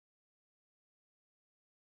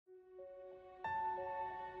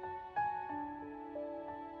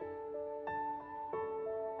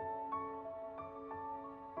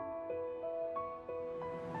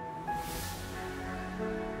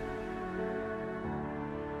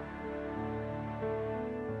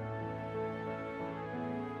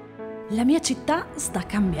La mia città sta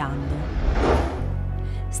cambiando.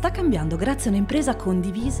 Sta cambiando grazie a un'impresa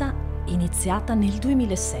condivisa iniziata nel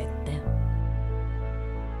 2007.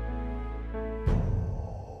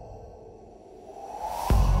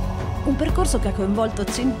 Un percorso che ha coinvolto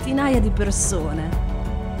centinaia di persone.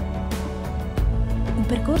 Un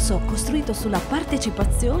percorso costruito sulla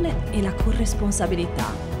partecipazione e la corresponsabilità.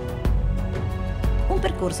 Un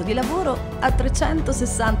percorso di lavoro a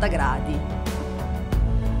 360 gradi.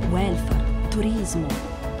 Welfare, turismo,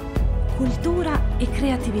 cultura e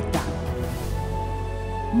creatività,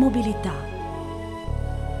 mobilità,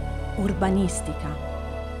 urbanistica,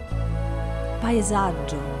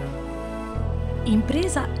 paesaggio,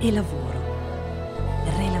 impresa e lavoro,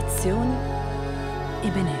 relazioni e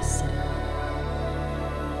benessere.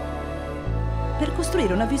 Per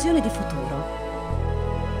costruire una visione di futuro.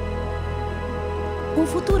 Un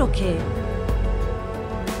futuro che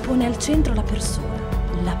pone al centro la persona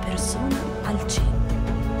al centro.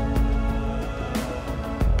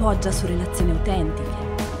 Poggia su relazioni autentiche,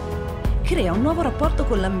 crea un nuovo rapporto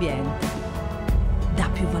con l'ambiente, dà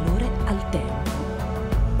più valore al tempo.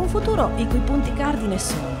 Un futuro i cui punti cardine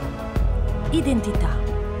sono identità,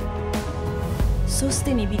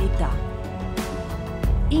 sostenibilità,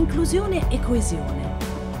 inclusione e coesione,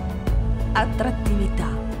 attrattività,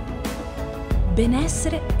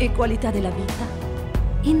 benessere e qualità della vita,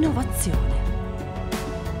 innovazione.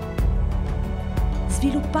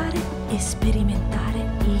 Sviluppare e sperimentare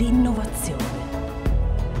l'innovazione.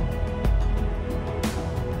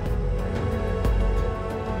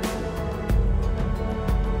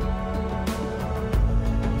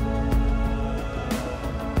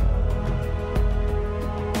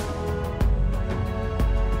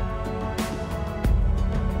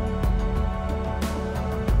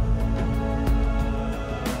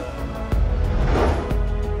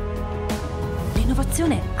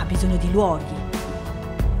 L'innovazione ha bisogno di luoghi.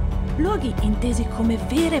 Luoghi intesi come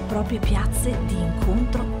vere e proprie piazze di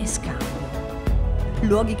incontro e scambio.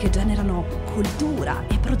 Luoghi che generano cultura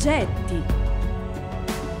e progetti.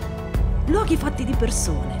 Luoghi fatti di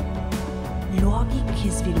persone. Luoghi che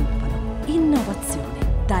sviluppano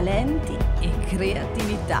innovazione, talenti e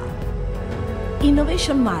creatività.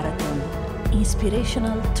 Innovation Marathon,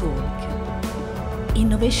 Inspirational Talk.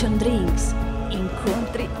 Innovation Drinks,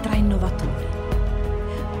 incontri tra innovatori.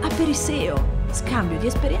 Aperiseo, scambio di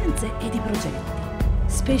esperienze e di progetti,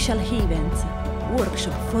 special events,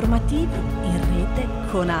 workshop formativi in rete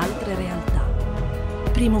con altre realtà.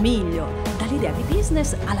 Primo miglio, dall'idea di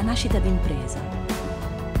business alla nascita di impresa.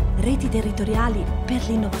 Reti territoriali per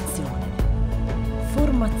l'innovazione,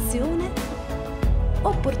 formazione,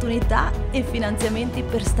 opportunità e finanziamenti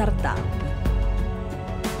per start-up.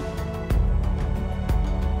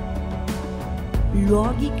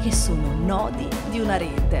 Luoghi che sono nodi di una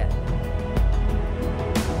rete.